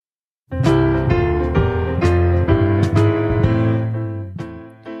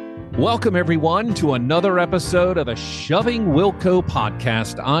Welcome, everyone, to another episode of the Shoving Wilco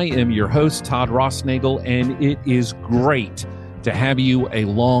podcast. I am your host, Todd Rossnagel, and it is great to have you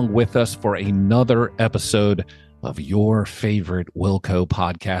along with us for another episode of your favorite Wilco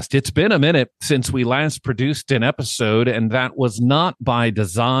podcast. It's been a minute since we last produced an episode, and that was not by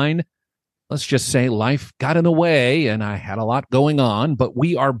design. Let's just say life got in the way, and I had a lot going on, but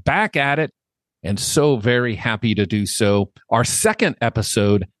we are back at it, and so very happy to do so. Our second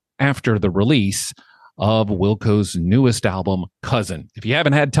episode after the release of Wilco's newest album, Cousin. If you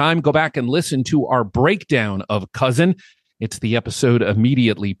haven't had time, go back and listen to our breakdown of Cousin. It's the episode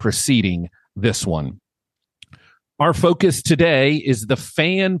immediately preceding this one. Our focus today is the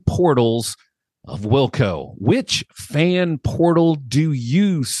fan portals of Wilco. Which fan portal do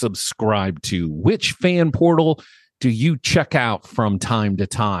you subscribe to? Which fan portal do you check out from time to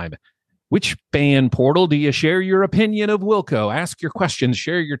time? Which fan portal do you share your opinion of Wilco? Ask your questions,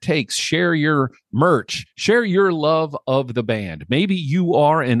 share your takes, share your merch, share your love of the band. Maybe you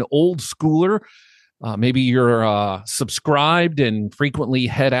are an old schooler. Maybe you're subscribed and frequently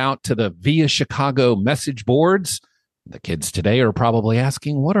head out to the Via Chicago message boards. The kids today are probably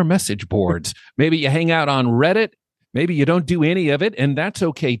asking, what are message boards? Maybe you hang out on Reddit. Maybe you don't do any of it, and that's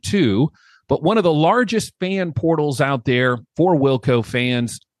okay too. But one of the largest fan portals out there for Wilco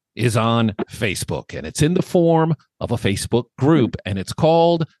fans is on Facebook, and it's in the form of a Facebook group, and it's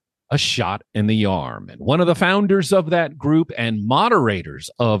called A Shot in the Arm. And one of the founders of that group and moderators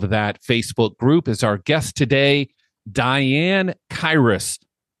of that Facebook group is our guest today, Diane Kyrus.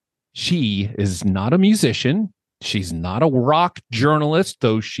 She is not a musician. She's not a rock journalist,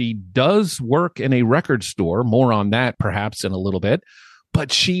 though she does work in a record store. More on that perhaps in a little bit.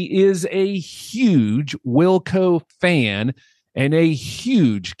 But she is a huge Wilco fan and a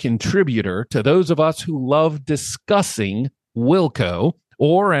huge contributor to those of us who love discussing Wilco,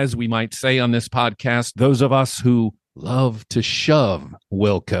 or as we might say on this podcast, those of us who love to shove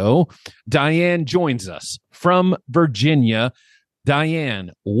Wilco. Diane joins us from Virginia.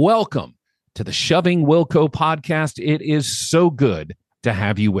 Diane, welcome to the Shoving Wilco podcast. It is so good to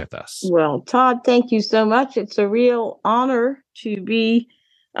have you with us. Well, Todd, thank you so much. It's a real honor to be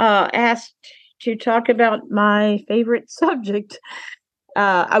asked to talk about my favorite subject. We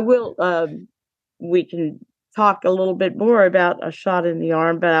can talk a little bit more about A Shot in the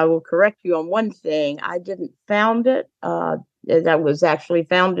Arm, but I will correct you on one thing. I didn't found it. That was actually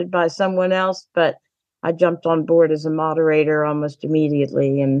founded by someone else, but I jumped on board as a moderator almost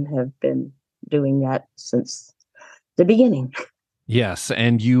immediately and have been doing that since the beginning. Yes,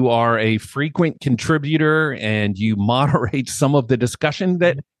 and you are a frequent contributor and you moderate some of the discussion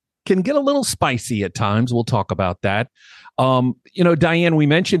that can get a little spicy at times. We'll talk about that. Diane, we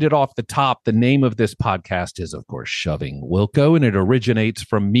mentioned it off the top. The name of this podcast is, of course, Shoving Wilco, and it originates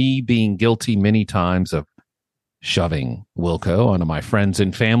from me being guilty many times of shoving Wilco onto my friends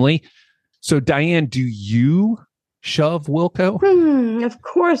and family. So, Diane, do you shove Wilco? Of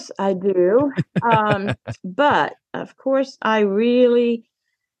course I do. But, of course, I really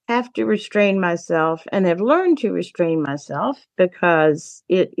have to restrain myself and have learned to restrain myself because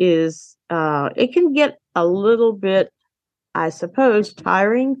it can get a little bit, I suppose,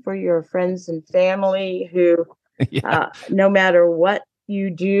 tiring for your friends and family who, no matter what you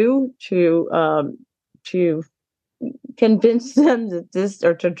do to convince them that this,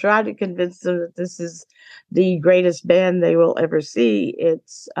 or to try to convince them that this is the greatest band they will ever see.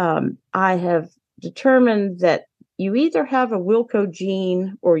 I have determined that you either have a Wilco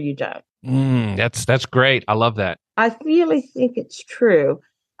gene or you don't. That's great. I love that. I really think it's true.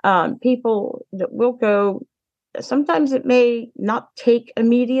 People that Wilco, sometimes it may not take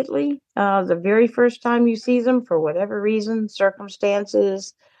immediately. The very first time you see them, for whatever reason,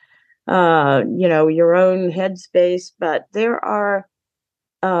 circumstances, your own headspace. But there are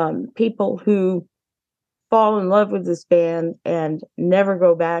people who fall in love with this band and never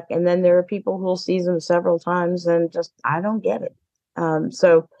go back. And then there are people who'll see them several times and just, I don't get it.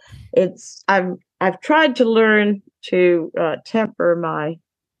 So I've tried to learn to temper my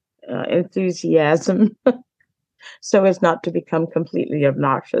enthusiasm so as not to become completely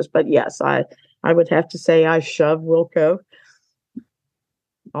obnoxious. But yes, I would have to say I shove Wilco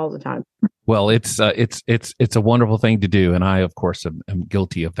all the time. Well, it's a wonderful thing to do, and I, of course, am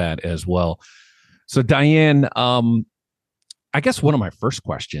guilty of that as well. So, Diane, I guess one of my first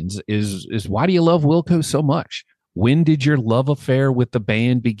questions is why do you love Wilco so much? When did your love affair with the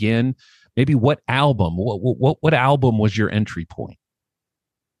band begin? Maybe what album? What album was your entry point?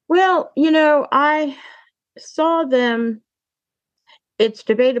 Well, I saw them. It's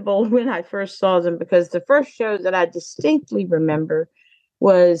debatable when I first saw them because the first show that I distinctly remember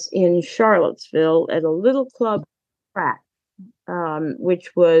was in Charlottesville at a little club track,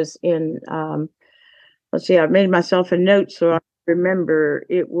 which was in, let's see, I made myself a note so I remember.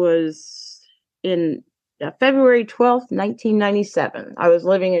 It was in February 12th, 1997. I was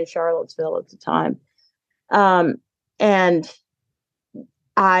living in Charlottesville at the time. And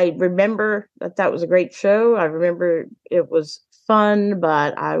I remember that was a great show. I remember it was fun,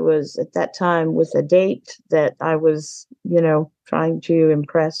 but I was at that time with a date that I was, trying to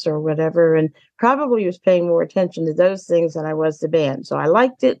impress or whatever, and probably was paying more attention to those things than I was the band. So I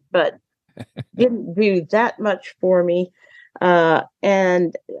liked it, but didn't do that much for me.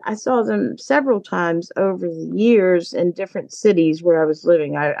 And I saw them several times over the years in different cities where I was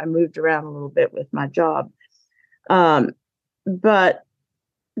living. I moved around a little bit with my job. But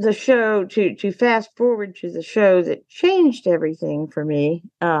the show, to fast forward to the show that changed everything for me,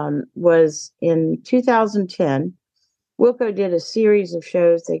 was in 2010. Wilco did a series of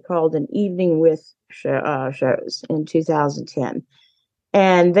shows they called an Evening with shows in 2010.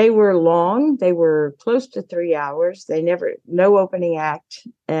 And they were long. They were close to 3 hours. No opening act.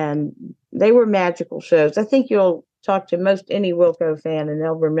 And they were magical shows. I think you'll talk to most any Wilco fan and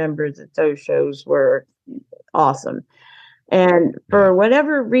they'll remember that those shows were awesome. And for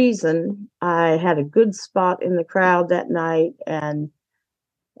whatever reason, I had a good spot in the crowd that night, and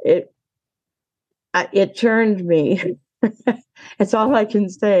it turned me. That's all I can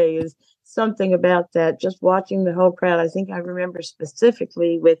say is something about that. Just watching the whole crowd. I think I remember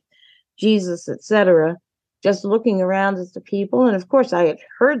specifically with Jesus, etc., just looking around at the people. And of course, I had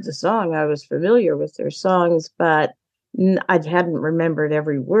heard the song. I was familiar with their songs, but I hadn't remembered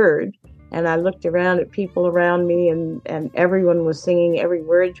every word. And I looked around at people around me, and everyone was singing every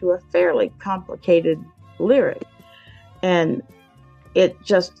word to a fairly complicated lyric. And it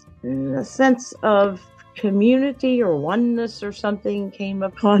just, a sense of community or oneness or something came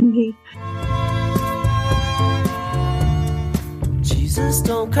upon me. Jesus,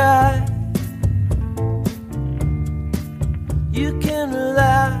 don't cry. You can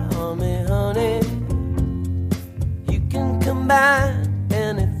rely on me, honey. You can combine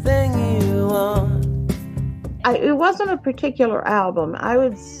anything you want. It wasn't a particular album. I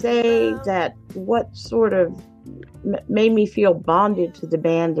would say that what sort of made me feel bonded to the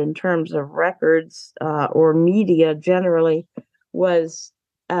band in terms of records or media generally was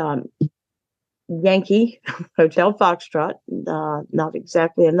Yankee, Hotel Foxtrot, not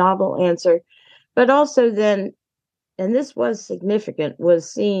exactly a novel answer, but also then, and this was significant,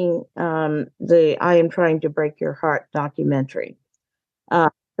 was seeing the I Am Trying to Break Your Heart documentary.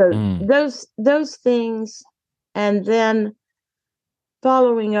 Those things, and then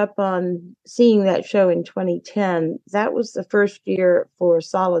following up on seeing that show in 2010, that was the first year for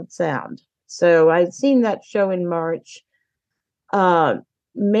Solid Sound. So I'd seen that show in March,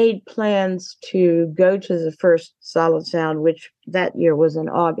 made plans to go to the first Solid Sound, which that year was in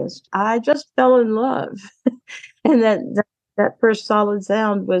August. I just fell in love. And that first Solid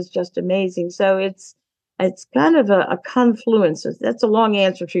Sound was just amazing. So it's kind of a confluence. That's a long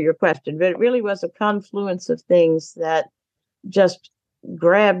answer to your question, but it really was a confluence of things that just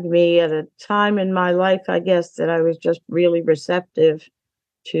grabbed me at a time in my life, I guess, that I was just really receptive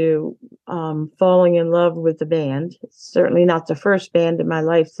to falling in love with the band. It's certainly not the first band in my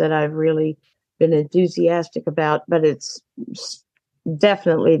life that I've really been enthusiastic about, but it's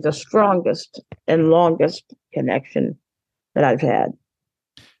definitely the strongest and longest connection that I've had.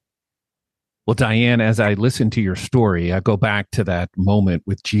 Well, Diane, as I listen to your story, I go back to that moment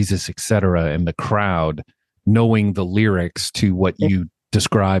with Jesus, etc., and the crowd knowing the lyrics to what you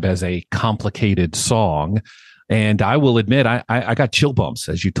describe as a complicated song. And I will admit, I got chill bumps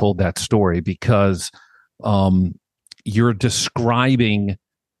as you told that story, because you're describing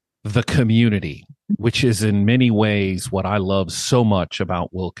the community, which is in many ways what I love so much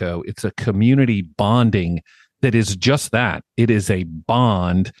about Wilco. It's a community bonding that is just that. It is a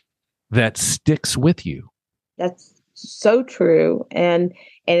bond that sticks with you. That's so true. And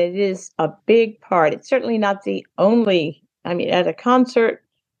it is a big part. It's certainly not the only, at a concert,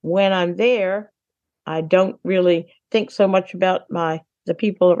 when I'm there, I don't really think so much about the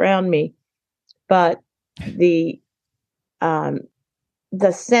people around me, but the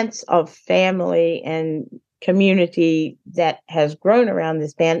sense of family and community that has grown around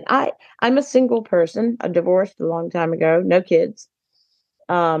this band. I'm a single person. I divorced a long time ago, no kids.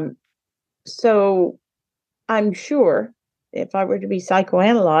 So I'm sure if I were to be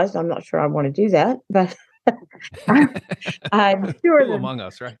psychoanalyzed, I'm not sure I want to do that, but I'm sure that among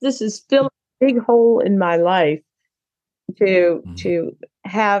us, right? This is filling a big hole in my life to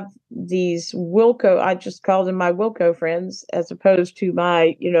have these Wilco, I just call them my Wilco friends as opposed to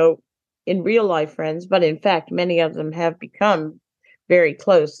my, in real life friends. But in fact, many of them have become very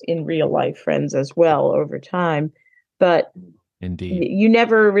close in real life friends as well over time. But Indeed, you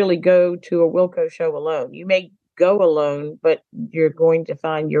never really go to a Wilco show alone. You may go alone, but you're going to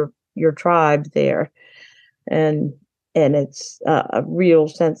find your tribe there, and it's a real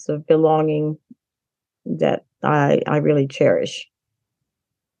sense of belonging that I really cherish.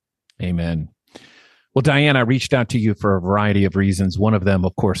 amen. Well, Diane, I reached out to you for a variety of reasons. One of them,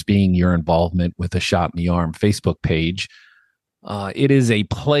 of course, being your involvement with the Shot in the Arm Facebook page. It is a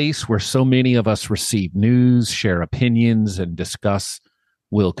place where so many of us receive news, share opinions, and discuss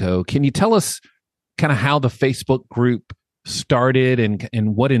Wilco. Can you tell us kind of how the Facebook group started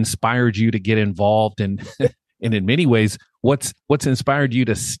and what inspired you to get involved, and and in many ways, what's inspired you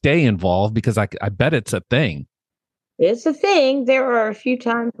to stay involved? Because I bet it's a thing. It's a thing. There are a few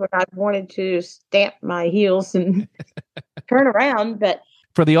times when I've wanted to stamp my heels and turn around, but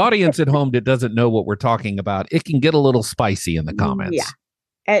for the audience at home that doesn't know what we're talking about, it can get a little spicy in the comments.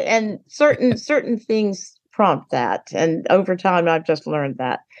 Yeah, and certain things prompt that, and over time, I've just learned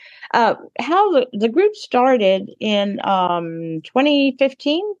that. How the group started in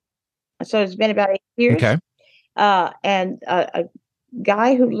 2015, so it's been about 8 years. Okay. And a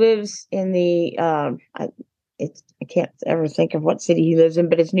guy who lives in the I can't ever think of what city he lives in,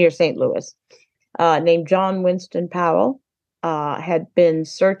 but it's near St. Louis, named John Winston Powell, had been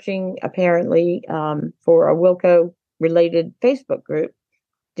searching apparently for a Wilco related Facebook group,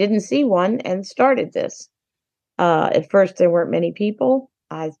 didn't see one, and started this. At first, there weren't many people.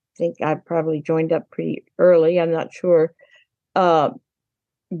 I think I probably joined up pretty early. I'm not sure. But,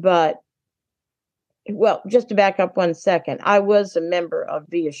 well, just to back up 1 second, I was a member of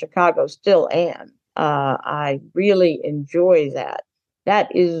Via Chicago, still am. I really enjoy that. That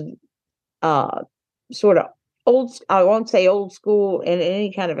is sort of old. I won't say old school in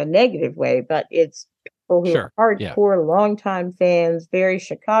any kind of a negative way, but it's people who are hardcore, longtime fans, very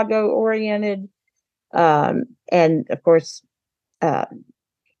Chicago oriented. And of course,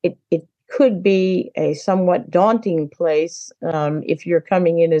 it could be a somewhat daunting place if you're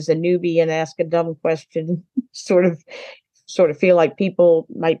coming in as a newbie and ask a dumb question, sort of feel like people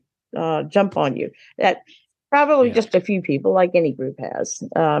might jump on you. That probably just a few people, like any group has.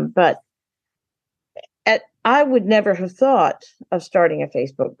 But I would never have thought of starting a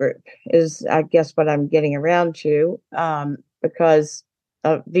Facebook group, is I guess what I'm getting around to, because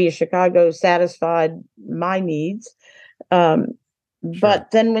Via Chicago satisfied my needs. But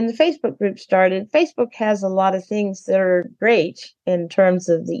then when the Facebook group started, Facebook has a lot of things that are great in terms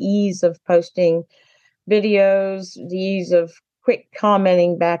of the ease of posting videos, the ease of quick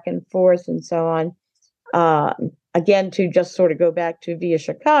commenting back and forth, and so on. Again, to just sort of go back to Via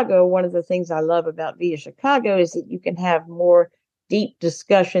Chicago, one of the things I love about Via Chicago is that you can have more deep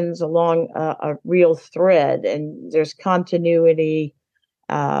discussions along a real thread, and there's continuity,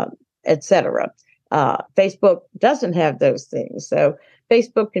 etc. Facebook doesn't have those things. So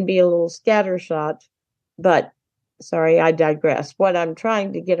Facebook can be a little scattershot, but sorry, I digress. What I'm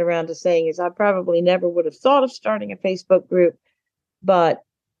trying to get around to saying is I probably never would have thought of starting a Facebook group, but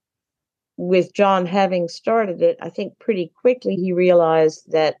with John having started it, I think pretty quickly he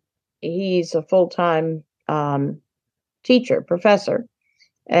realized that he's a full-time teacher, professor,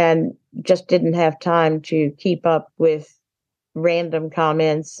 and just didn't have time to keep up with random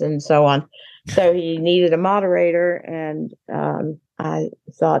comments and so on. So he needed a moderator, and I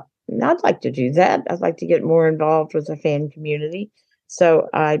thought, I'd like to do that. I'd like to get more involved with the fan community. So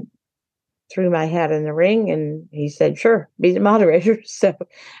I threw my hat in the ring, and he said, sure, be the moderator. So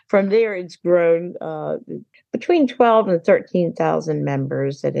from there, it's grown between 12 and 13,000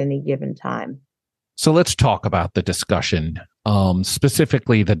 members at any given time. So let's talk about the discussion,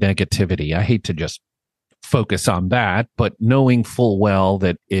 specifically the negativity. I hate to just focus on that, but knowing full well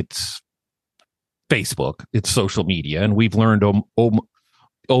that it's Facebook, it's social media, and we've learned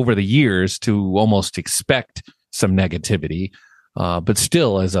over the years to almost expect some negativity. But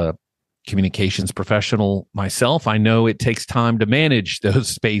still, as a communications professional myself, I know it takes time to manage those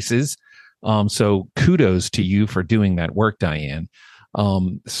spaces. So kudos to you for doing that work, Diane.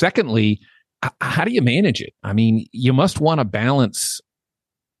 Secondly, how do you manage it? I mean, you must want to balance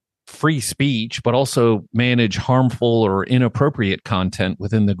free speech, but also manage harmful or inappropriate content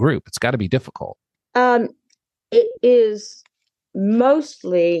within the group. It's got to be difficult. It is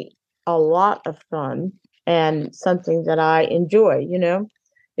mostly a lot of fun and something that I enjoy,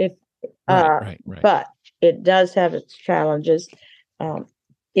 Right. But it does have its challenges.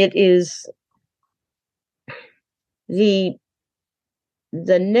 It is the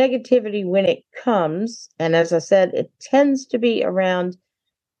the negativity when it comes, and as I said, it tends to be around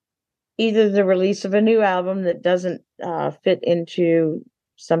either the release of a new album that doesn't fit into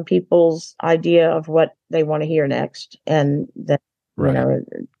some people's idea of what they want to hear next, and then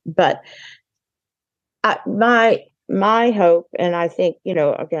but my hope, and I think,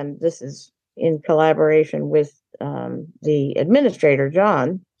 again, this is in collaboration with the administrator,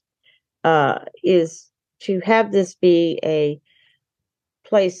 John, is to have this be a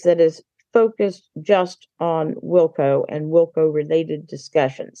place that is focused just on Wilco and Wilco related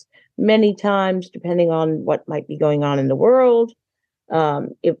discussions. Many times, depending on what might be going on in the world,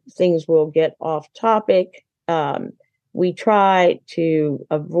 if things will get off topic, we try to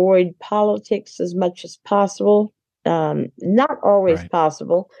avoid politics as much as possible. Not always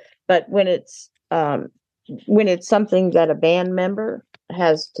possible, but when it's something that a band member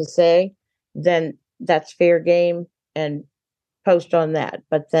has to say, then that's fair game and post on that.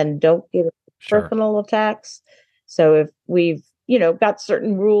 But then don't give personal attacks. So if we've got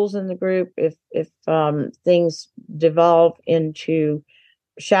certain rules in the group, if things devolve into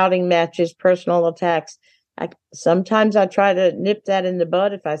shouting matches, personal attacks, sometimes I try to nip that in the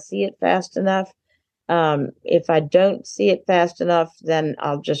bud if I see it fast enough. If I don't see it fast enough, then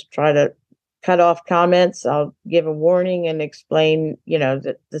I'll just try to cut off comments. I'll give a warning and explain,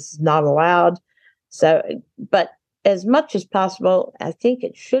 that this is not allowed. So, but as much as possible, I think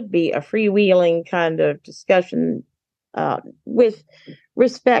it should be a freewheeling kind of discussion with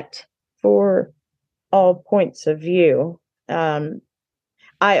respect for all points of view.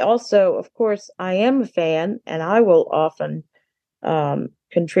 I also, of course, I am a fan, and I will often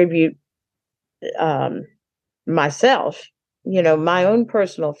contribute myself, my own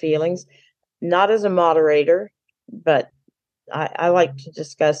personal feelings, not as a moderator, but I like to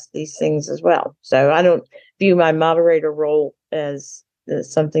discuss these things as well. So I don't view my moderator role as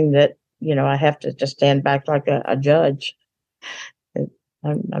something that, I have to just stand back like a judge.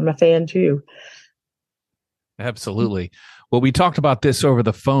 I'm a fan too. Absolutely. Well, we talked about this over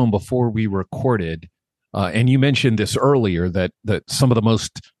the phone before we recorded, and you mentioned this earlier, that some of the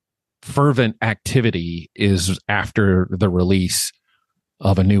most fervent activity is after the release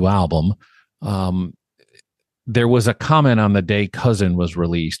of a new album. There was a comment on the day Cousin was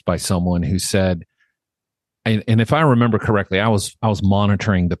released by someone who said, and if I remember correctly, I was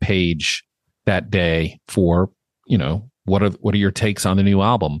monitoring the page that day for, what are your takes on the new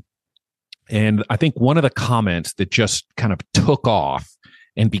album? And I think one of the comments that just kind of took off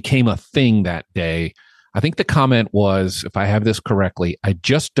and became a thing that day, I think the comment was, if I have this correctly, I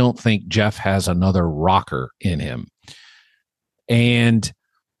just don't think Jeff has another rocker in him. And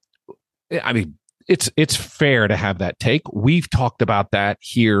I mean, it's fair to have that take. We've talked about that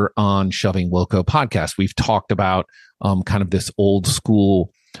here on Shoving Wilco podcast. We've talked about kind of this old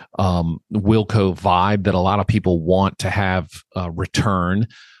school Wilco vibe that a lot of people want to have return.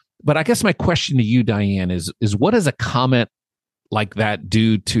 But I guess my question to you, Diane, is what does a comment like that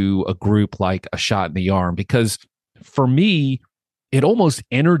do to a group like A Shot in the Arm? Because for me, it almost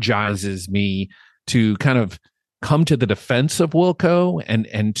energizes me to kind of come to the defense of Wilco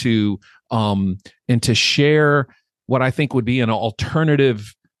and to share what I think would be an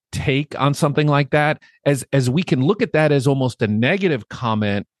alternative take on something like that. As we can look at that as almost a negative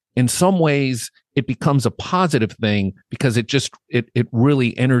comment, in some ways it becomes a positive thing because it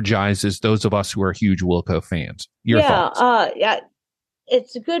really energizes those of us who are huge Wilco fans. Your thoughts? Yeah,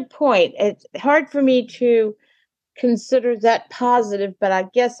 it's a good point. It's hard for me to consider that positive, but I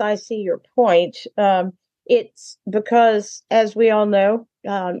guess I see your point. It's because, as we all know,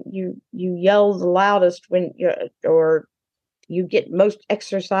 you yell the loudest when you get most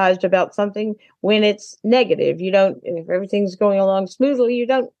exercised about something when it's negative. You don't, if everything's going along smoothly, you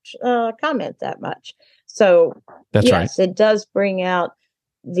don't comment that much. So that's yes, right. It does bring out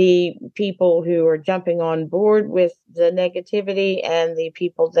the people who are jumping on board with the negativity and the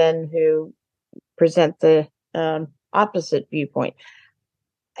people then who present the opposite viewpoint.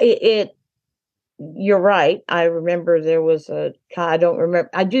 You're right. I remember there was I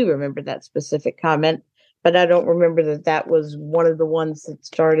do remember that specific comment, but I don't remember that was one of the ones that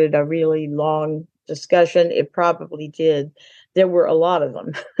started a really long discussion. It probably did. There were a lot of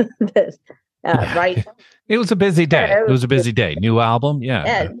them. Right? It was a busy day. It was a busy day. New album.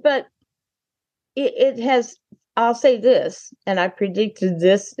 Yeah. But it has, I'll say this, and I predicted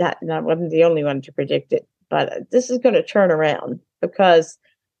this, and I wasn't the only one to predict it, but this is going to turn around because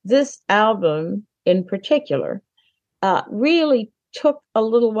this album in particular really took a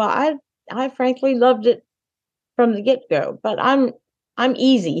little while. I frankly loved it from the get-go, but I'm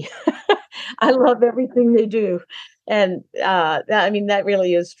easy. I love everything they do. And that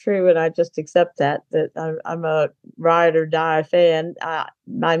really is true. And I just accept that I'm a ride or die fan.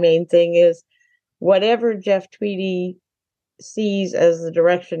 My main thing is whatever Jeff Tweedy sees as the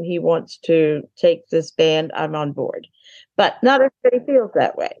direction he wants to take this band, I'm on board. But not everybody feels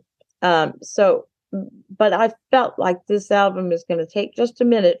that way. But I felt like this album is going to take just a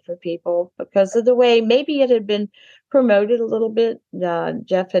minute for people because of the way maybe it had been promoted a little bit.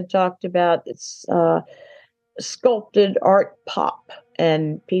 Jeff had talked about its sculpted art pop,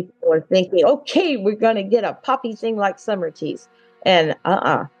 and people are thinking, okay, we're going to get a poppy thing like Summer Teas. And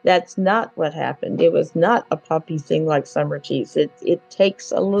that's not what happened. It was not a poppy thing like Summer Teas. It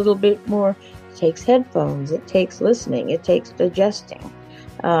takes a little bit more. It takes headphones. It takes listening. It takes digesting.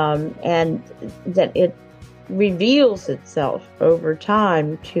 And that it reveals itself over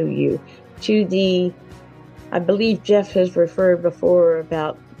time to you, I believe Jeff has referred before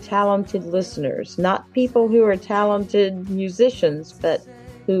about talented listeners, not people who are talented musicians, but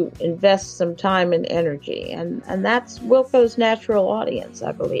who invest some time and energy. And that's Wilco's natural audience,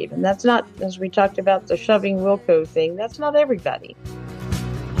 I believe. And that's not, as we talked about the shoving Wilco thing, that's not everybody.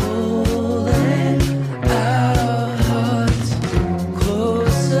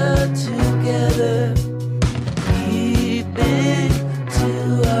 Together, keeping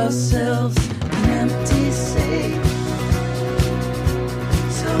to ourselves an empty safe,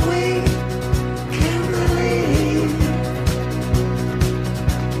 so we can believe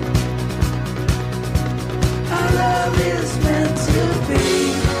our love is meant to be.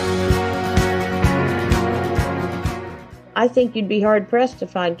 I think you'd be hard pressed to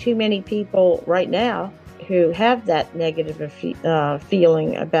find too many people right now who have that negative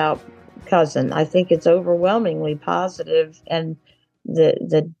feeling about Cousin. I think it's overwhelmingly positive, and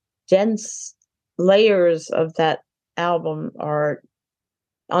the dense layers of that album are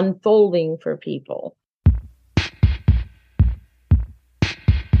unfolding for people.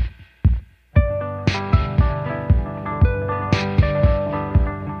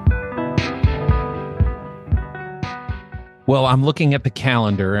 Well, I'm looking at the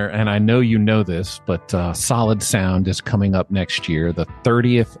calendar, and I know you know this, but Solid Sound is coming up next year, the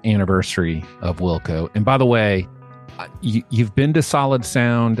 30th anniversary of Wilco. And by the way, you've been to Solid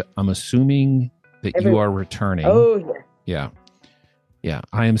Sound. I'm assuming that you are returning. Oh, yeah. Yeah. Yeah.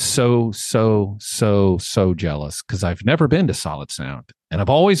 I am so jealous because I've never been to Solid Sound, and I've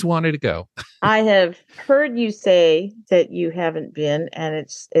always wanted to go. I have heard you say that you haven't been, and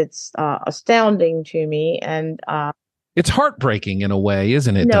it's astounding to me. And it's heartbreaking in a way,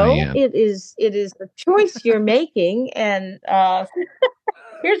 isn't it, no, Diane? it is the choice you're making. And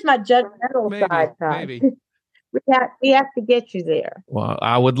here's my judgmental side. Maybe. We have to get you there. Well,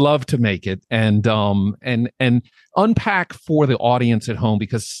 I would love to make it and unpack for the audience at home,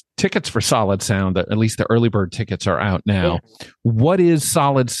 because tickets for Solid Sound, at least the early bird tickets, are out now. Yeah. What is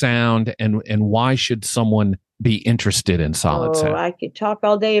Solid Sound, and why should someone be interested in Solid Sound? I could talk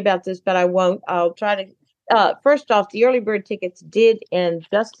all day about this, but I won't. I'll try to. First off, the early bird tickets did end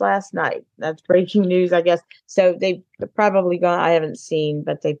just last night. That's breaking news, I guess. So they've probably gone. I haven't seen,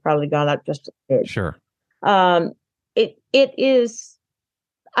 but they've probably gone up just a bit. Sure. It is,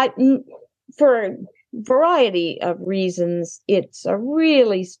 for a variety of reasons, it's a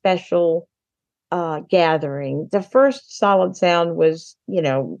really special gathering. The first Solid Sound was,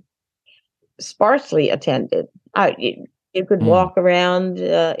 sparsely attended. You could walk around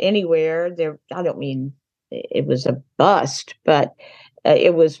anywhere. I don't mean it was a bust, but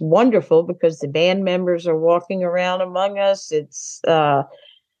it was wonderful because the band members are walking around among us. It's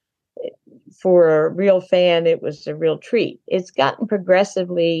for a real fan, it was a real treat. It's gotten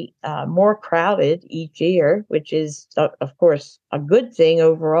progressively more crowded each year, which is, of course, a good thing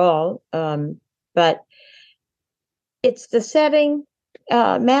overall. But it's the setting.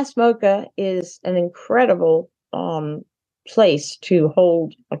 Mass Mocha is an incredible place to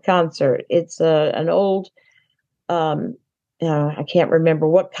hold a concert. It's an old, I can't remember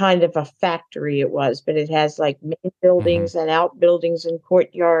what kind of a factory it was, but it has like main buildings and outbuildings and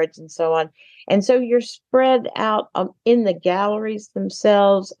courtyards and so on. And so you're spread out in the galleries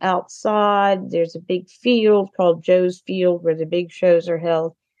themselves, outside. There's a big field called Joe's Field where the big shows are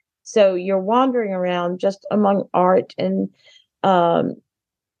held. So you're wandering around just among art and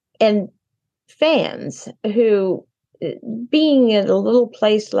fans who, being in a little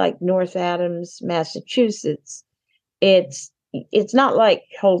place like North Adams, Massachusetts, it's not like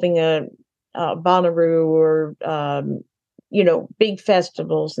holding a Bonnaroo or big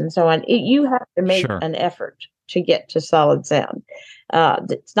festivals and so on. You have to make an effort to get to Solid Sound.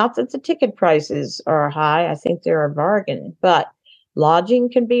 It's not that the ticket prices are high. I think they're a bargain, but lodging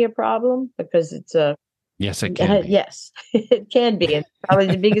can be a problem because it's a Yes, it can be. Yes, it can be. It's probably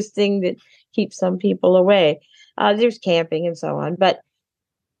the biggest thing that keeps some people away. There's camping and so on, but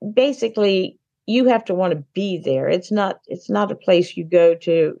basically, you have to want to be there. It's not a place you go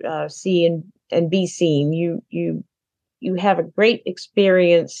to see and be seen. You have a great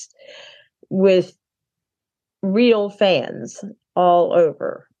experience with real fans all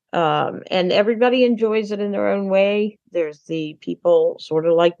over. And everybody enjoys it in their own way. There's the people sort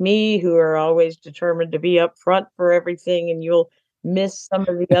of like me who are always determined to be up front for everything, and you'll miss some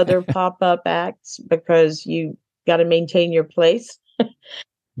of the other pop-up acts because you got to maintain your place.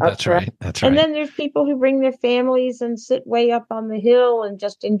 That's right. That's right. And then there's people who bring their families and sit way up on the hill and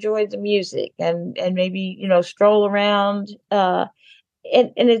just enjoy the music and maybe, stroll around. And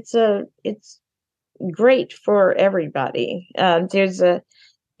it's great for everybody. The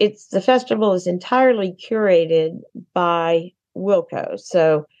festival is entirely curated by Wilco.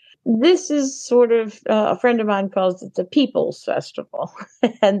 So this is sort of, a friend of mine calls it the People's Festival.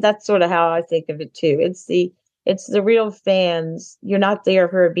 And that's sort of how I think of it too. It's the real fans. You're not there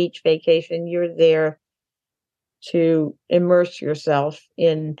for a beach vacation. You're there to immerse yourself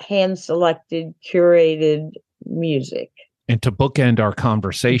in hand-selected, curated music. And to bookend our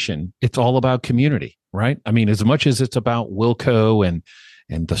conversation, it's all about community, right? I mean, as much as it's about Wilco and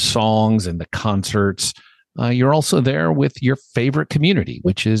the songs and the concerts, you're also there with your favorite community,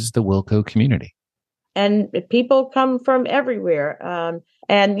 which is the Wilco community. And people come from everywhere.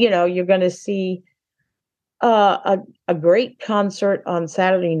 And you're going to see a great concert on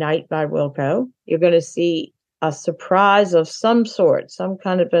Saturday night by Wilco. You're going to see a surprise of some sort, some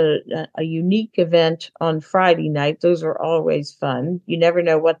kind of a unique event on Friday night. Those are always fun. You never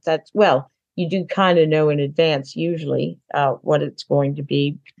know what you do kind of know in advance usually what it's going to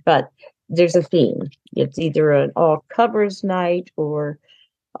be, but there's a theme. It's either an all covers night or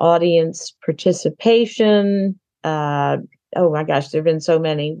audience participation. Oh my gosh, there have been so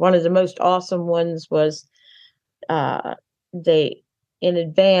many. One of the most awesome ones was they in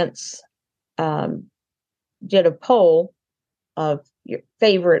advance did a poll of your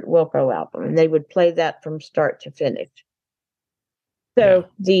favorite Wilco album, and they would play that from start to finish. So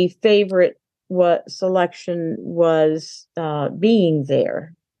the favorite selection was Being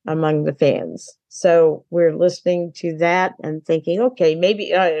There among the fans. So we're listening to that and thinking, okay,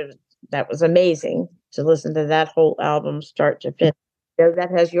 maybe that was amazing to listen to that whole album start to finish. So that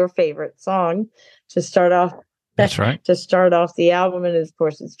has your favorite song to start off. That's right. To start off the album. And of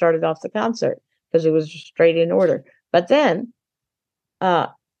course, it started off the concert because it was straight in order. But then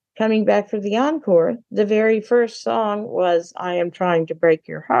coming back for the encore, the very first song was I Am Trying to Break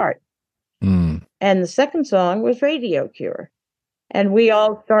Your Heart. Mm. And the second song was Radio Cure. And we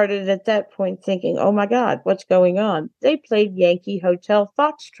all started at that point thinking, oh my God, what's going on? They played Yankee Hotel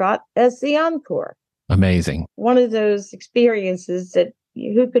Foxtrot as the encore. Amazing. One of those experiences that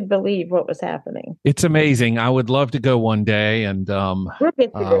who could believe what was happening? It's amazing. I would love to go one day, and we'll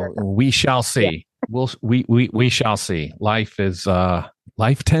get to there. We shall see. Yeah. We shall see. Life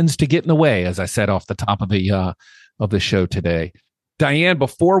tends to get in the way, as I said off the top of the show today. Diane,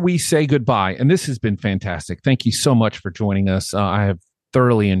 before we say goodbye, and this has been fantastic. Thank you so much for joining us. I have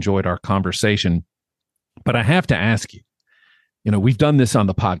thoroughly enjoyed our conversation, but I have to ask you, we've done this on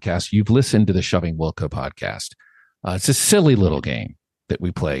the podcast. You've listened to the Shoving Wilco podcast. It's a silly little game that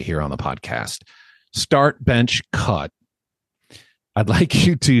we play here on the podcast. Start, bench, cut. I'd like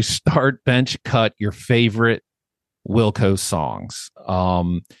you to start, bench, cut your favorite Wilco songs.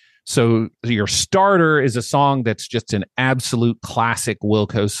 So your starter is a song that's just an absolute classic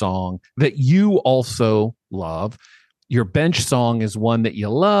Wilco song that you also love. Your bench song is one that you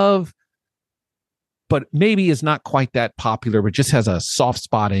love, but maybe is not quite that popular, but just has a soft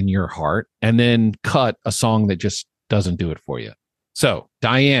spot in your heart. And then cut a song that just doesn't do it for you. So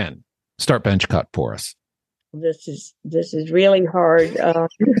Diane, start, bench, cut for us. This is really hard,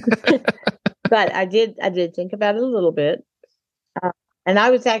 but I did think about it a little bit, and I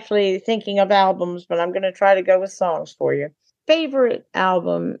was actually thinking of albums, but I'm going to try to go with songs for you. Favorite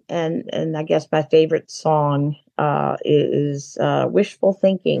album, and I guess my favorite song is "Wishful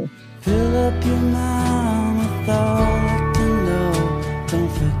Thinking." Fill up your mind with all you can know. Don't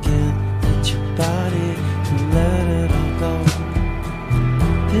forget that your body can let it all go.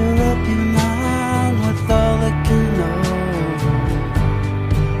 Fill up your mind with all it can know.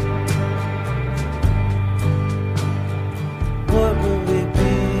 What would we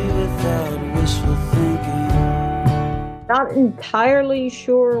be without wishful thinking? Not entirely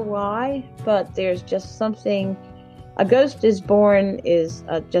sure why, but there's just something. A Ghost is Born is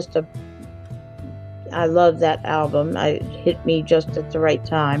I love that album. It hit me just at the right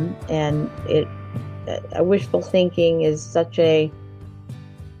time, and it Wishful Thinking is such a,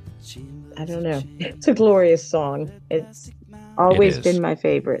 I don't know, it's a glorious song. It's always been my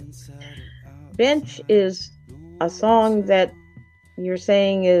favorite. Bench is a song that you're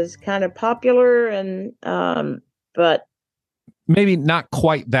saying is kind of popular, and but maybe not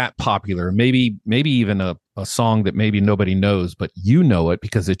quite that popular. Maybe even a song that maybe nobody knows, but you know it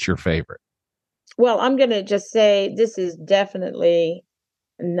because it's your favorite. Well, I'm going to just say this is definitely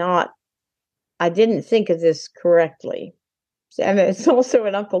not, I didn't think of this correctly. And it's also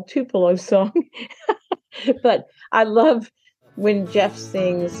an Uncle Tupelo song. But I love when Jeff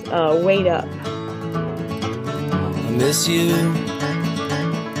sings Wait Up. I miss you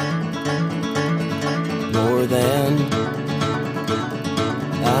more than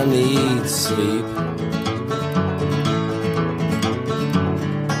I need sleep.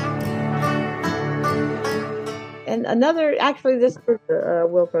 And another, actually, this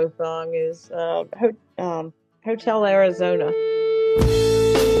Wilco song is Hotel Arizona.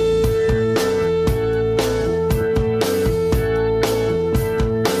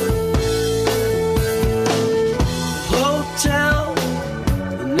 Hotel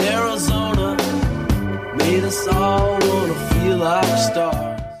in Arizona made us all want to feel like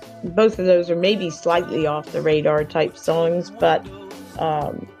stars. Both of those are maybe slightly off the radar type songs, but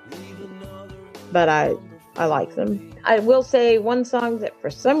I like them. I will say one song that for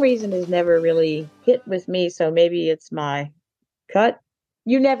some reason has never really hit with me, so maybe it's my cut.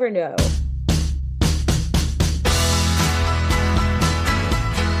 You Never Know.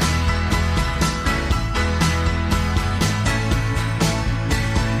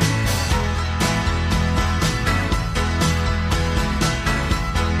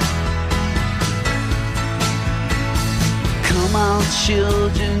 Come on,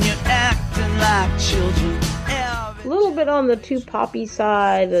 children, you're acting like children. A little bit on the too poppy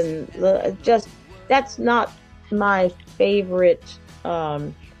side, and just that's not my favorite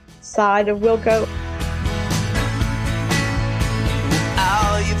side of Wilco.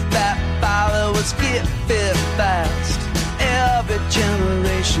 All you fat followers get fit fast. Every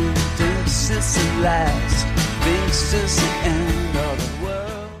generation thinks it's the last, thinks it's the end of the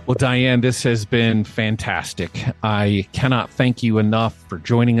world. Well, Diane, this has been fantastic. I cannot thank you enough for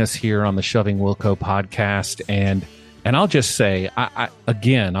joining us here on the Shoving Wilco podcast. And I'll just say, I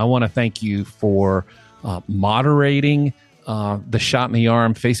want to thank you for moderating the Shot in the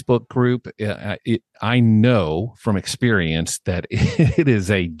Arm Facebook group. I know from experience that it is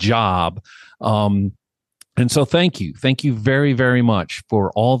a job. And so thank you. Thank you very, very much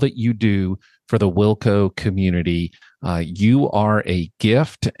for all that you do for the Wilco community. You are a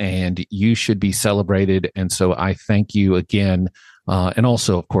gift and you should be celebrated. And so I thank you again. And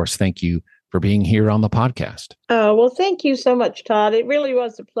also, of course, thank you for being here on the podcast. Well, thank you so much, Todd. It really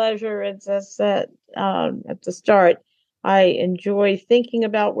was a pleasure. As I said at the start, I enjoy thinking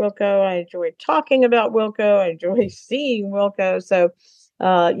about Wilco. I enjoy talking about Wilco. I enjoy seeing Wilco. So,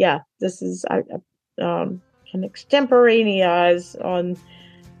 this is I can extemporaneize on.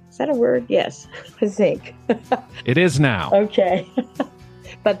 Is that a word? Yes, I think. It is now. Okay.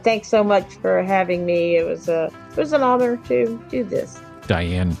 But thanks so much for having me. It was an honor to do this.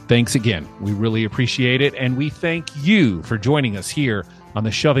 Diane, thanks again. We really appreciate it. And we thank you for joining us here on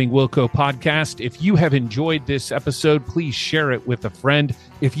the Shoving Wilco podcast. If you have enjoyed this episode, please share it with a friend.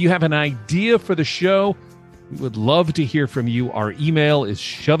 If you have an idea for the show, we would love to hear from you. Our email is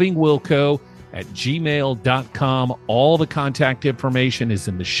shovingwilco@gmail.com. All the contact information is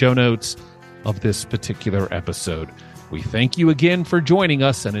in the show notes of this particular episode. We thank you again for joining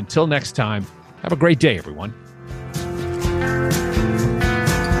us. And until next time, have a great day, everyone.